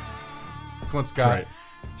 Okay. Clint Scott, Right.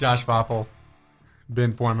 Josh Faupel,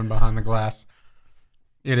 Ben Foreman behind the glass.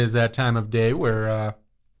 It is that time of day where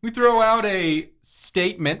we throw out a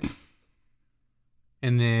statement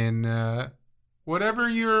and then whatever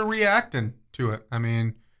you're reacting to it. I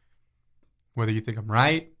mean, whether you think I'm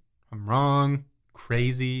right, I'm wrong,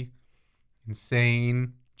 crazy,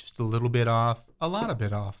 insane, just a little bit off, a lot of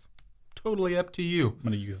bit off. Totally up to you. I'm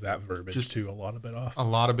going to use that verbiage too, a lot of it off. A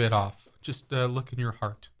lot of it off. Just look in your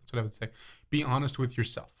heart. That's what I would say. Be honest with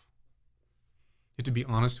yourself. You have to be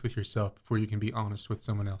honest with yourself before you can be honest with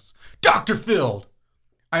someone else. Dr. Phil!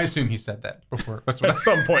 I assume he said that before. That's what At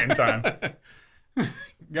some point in time.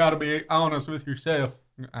 Gotta be honest with yourself.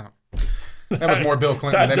 I don't. That was more Bill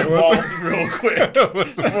Clinton That than it was. devolved real quick. That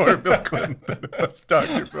was more Bill Clinton than it was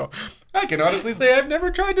Dr. Phil. I can honestly say I've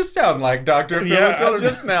never tried to sound like Dr. Phil until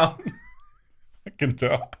just now. I can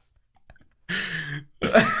tell.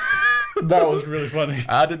 That was really funny.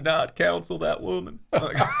 I did not counsel that woman.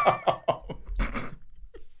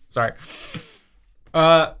 Sorry.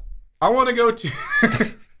 I want to go to...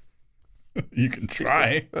 You can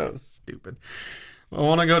try. That was stupid. I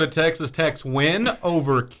want to go to Texas Tech's win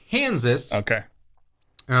over Kansas. Okay.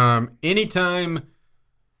 Anytime,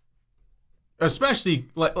 especially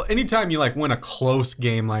anytime you like win a close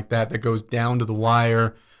game like that goes down to the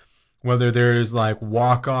wire, whether there's like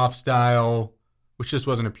walk-off style, which just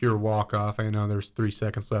wasn't a pure walk-off. I know there's 3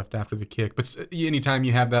 seconds left after the kick, but anytime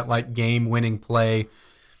you have that like game-winning play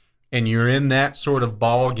and you're in that sort of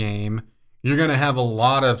ball game, you're going to have a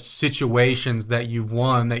lot of situations that you've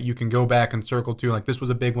won that you can go back and circle to. Like, this was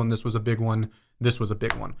a big one, this was a big one, this was a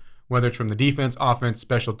big one. Whether it's from the defense, offense,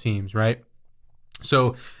 special teams, right?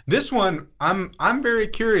 So this one, I'm very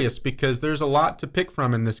curious because there's a lot to pick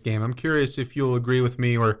from in this game. I'm curious if you'll agree with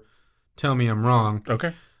me or tell me I'm wrong.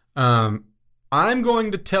 Okay. I'm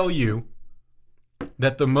going to tell you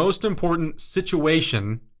that the most important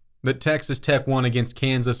situation that Texas Tech won against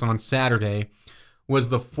Kansas on Saturday was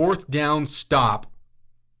the 4th down stop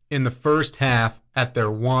in the first half at their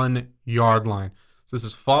 1-yard line. So this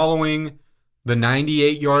is following the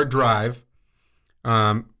 98-yard drive.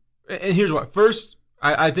 And here's what. First,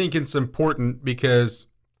 I think it's important because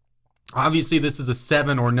obviously this is a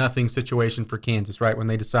 7-0 situation for Kansas, right? When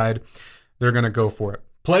they decide they're going to go for it.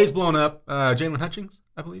 Plays blown up. Jalen Hutchings,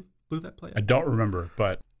 I believe, blew that play up. I don't remember,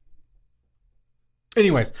 but...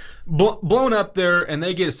 Anyways, blown up there, and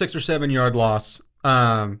they get a 6 or 7 yard loss.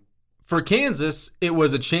 For Kansas, it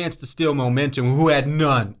was a chance to steal momentum, who had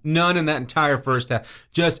none in that entire first half.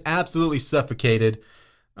 Just absolutely suffocated.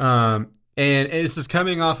 And And this is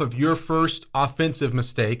coming off of your first offensive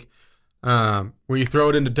mistake, where you throw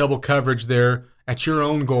it into double coverage there at your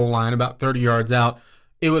own goal line, about 30 yards out.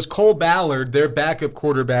 It was Cole Ballard, their backup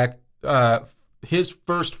quarterback, his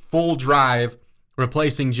first full drive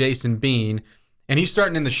replacing Jason Bean, and he's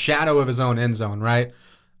starting in the shadow of his own end zone, right?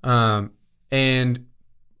 And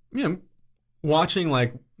watching,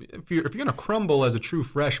 like, if you're going to crumble as a true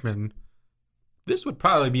freshman, this would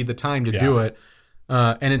probably be the time to do it.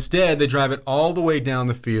 And instead, they drive it all the way down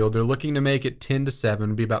the field. They're looking to make it 10-7.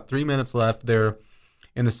 It'll be about 3 minutes left there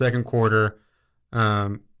in the second quarter.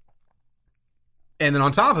 And then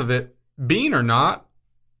on top of it, Bean or not,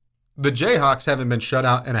 the Jayhawks haven't been shut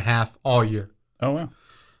out in a half all year. Oh,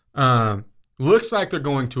 wow. Looks like they're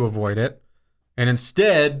going to avoid it. And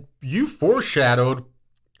instead, you foreshadowed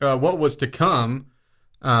what was to come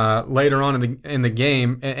later on in the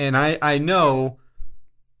game. And I know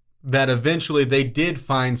that eventually they did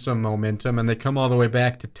find some momentum and they come all the way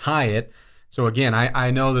back to tie it. So again,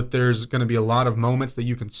 I know that there's going to be a lot of moments that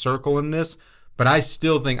you can circle in this, but I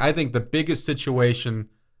think the biggest situation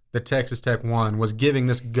that Texas Tech won was giving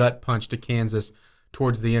this gut punch to Kansas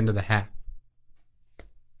towards the end of the half.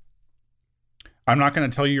 I'm not going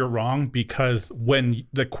to tell you you're wrong, because when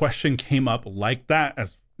the question came up like that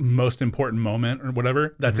as most important moment or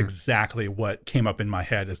whatever, that's exactly what came up in my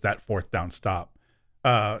head, is that fourth down stop.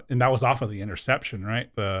 And that was off of the interception,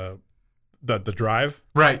 right? The drive?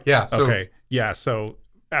 Right, yeah. Okay. Yeah, so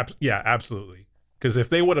absolutely. Because if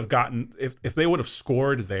they would have if they would have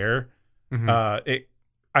scored there,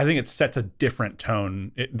 I think it sets a different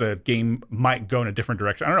tone. The game might go in a different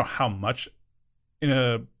direction. I don't know how much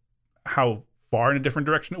how far in a different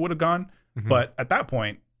direction it would have gone, but at that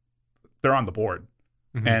point, they're on the board.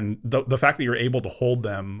 And the fact that you're able to hold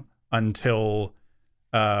them until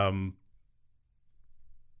I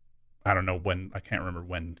don't know when, I can't remember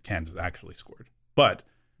when Kansas actually scored, but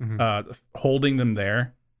holding them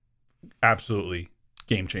there, absolutely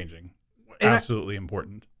game changing, absolutely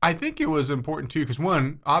important. I think it was important too, because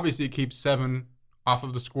one, obviously it keeps 7 off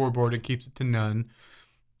of the scoreboard and keeps it to none.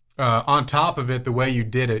 On top of it, the way you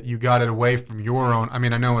did it, you got it away from your own. I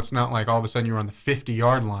mean, I know it's not like all of a sudden you're on the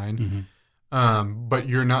 50-yard line, but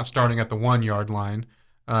you're not starting at the 1-yard line.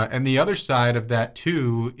 And the other side of that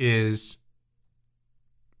too is,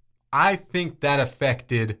 I think that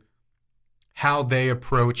affected how they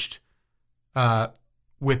approached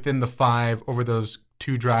within the 5 over those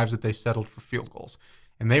 2 drives that they settled for field goals.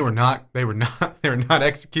 And they were not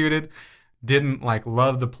executed. Didn't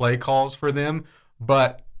love the play calls for them,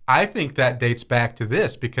 but I think that dates back to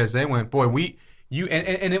this, because they went, boy,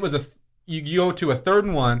 and it was you go to a 3rd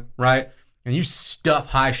and 1, right? And you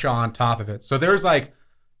stuff Highshaw on top of it. So there's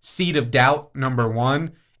seed of doubt number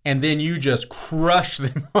 1, and then you just crush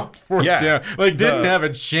them on 4th down. Didn't have a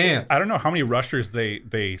chance. I don't know how many rushers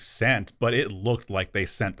they sent, but it looked like they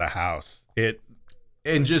sent the house.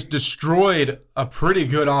 And just destroyed a pretty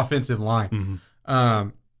good offensive line.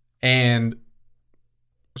 And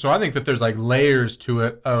so I think that there's layers to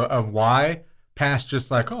it of why, past just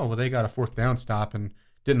they got a 4th down stop and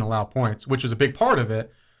didn't allow points, which is a big part of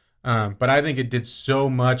it. But I think it did so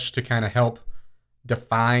much to kind of help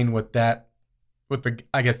define what the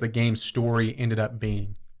game story ended up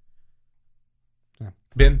being. Yeah.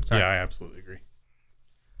 Ben? Sorry. Yeah, I absolutely agree.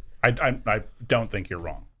 I don't think you're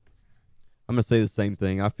wrong. I'm going to say the same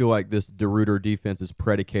thing. I feel like this DeRuyter defense is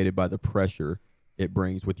predicated by the pressure it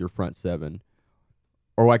brings with your front 7.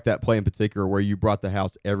 Or like that play in particular where you brought the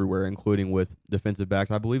house everywhere, including with defensive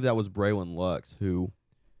backs. I believe that was Braylon Lux who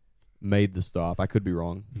made the stop. I could be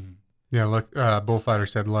wrong. Yeah, look, Bullfighter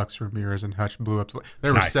said Lux, Ramirez, and Hutch blew up.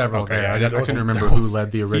 There were several there. Yeah, I couldn't remember who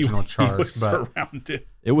led the original charge. He was but surrounded.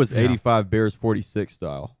 It was 85 Bears 46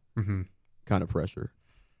 style kind of pressure.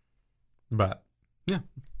 But, yeah.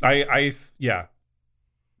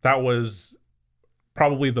 That was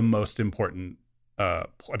probably the most important,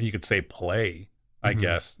 you could say, play, I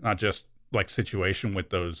guess, not just situation with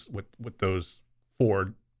those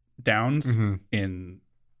 4 downs in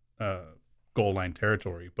goal line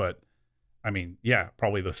territory, but I mean,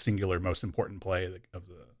 probably the singular most important play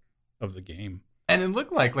of the game. And it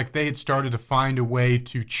looked like they had started to find a way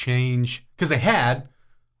to change, because they had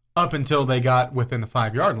up until they got within the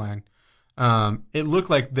 5-yard line. It looked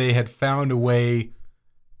like they had found a way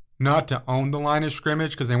not to own the line of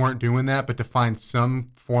scrimmage, because they weren't doing that, but to find some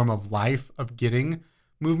form of life of getting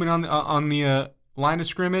movement on the line of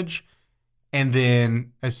scrimmage. And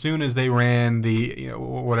then as soon as they ran the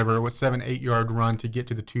 7-8 yard run to get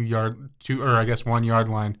to the 1 yard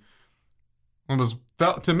line,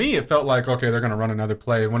 to me it felt like, okay, they're going to run another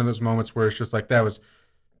play. One of those moments where it's just that was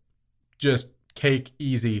just cake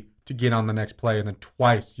easy to get on the next play, and then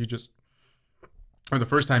twice or the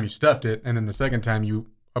first time you stuffed it, and then the second time you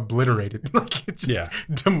obliterated. Like, it just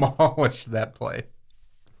demolished that play.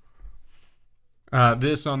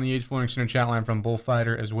 This on the H Flooring Center chat line from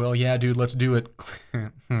Bullfighter as well. Yeah, dude, let's do it.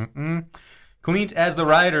 Clint as the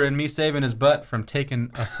rider and me saving his butt from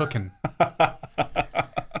taking a hooking.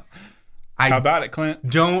 How about it, Clint?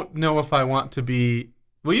 Don't know if I want to be...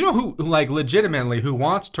 Well, you know who, like, legitimately, who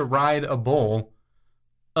wants to ride a bull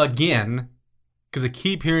again, because I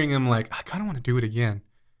keep hearing him like, I kind of want to do it again.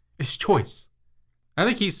 It's Choice. I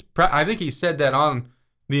think he said that on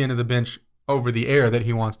the end of the bench over the air that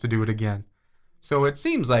he wants to do it again. So it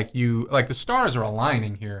seems like the stars are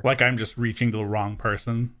aligning here. Like I'm just reaching to the wrong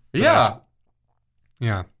person. Yeah.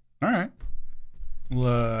 Yeah. All right.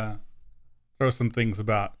 We'll throw some things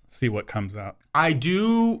about, see what comes out. I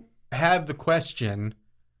do have the question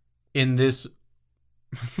in this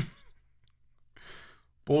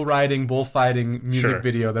bullfighting music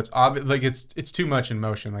video that's obvious. Like it's too much in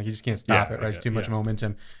motion. Like you just can't stop it, right? It's too much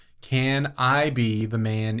momentum. Can I be the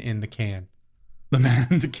man in the can? The man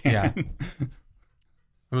in the can. Yeah.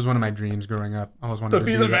 It was one of my dreams growing up. I always wanted to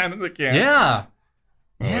be the man in the can. Yeah.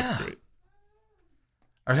 Oh, yeah. That's great.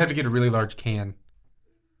 I'd have to get a really large can.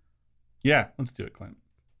 Yeah, let's do it, Clint.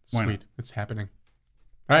 Why Sweet. not? It's happening.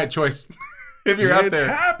 All right, Choice. If you're out there.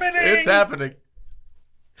 It's happening.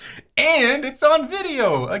 And it's on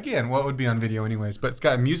video. Again, what would be on video anyways, but it's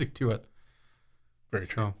got music to it. Very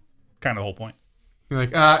true. Kind of the whole point. You're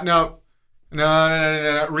like, no.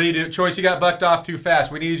 Redo. Choice, you got bucked off too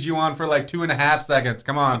fast. We needed you on for like 2.5 seconds.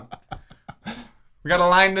 Come on. We got to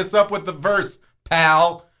line this up with the verse,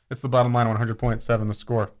 pal. It's the Bottom Line, 100.7 The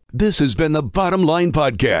Score. This has been the Bottom Line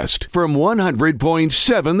Podcast from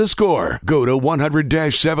 100.7 The Score. Go to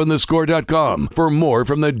 100-7thescore.com for more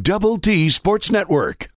from the Double T Sports Network.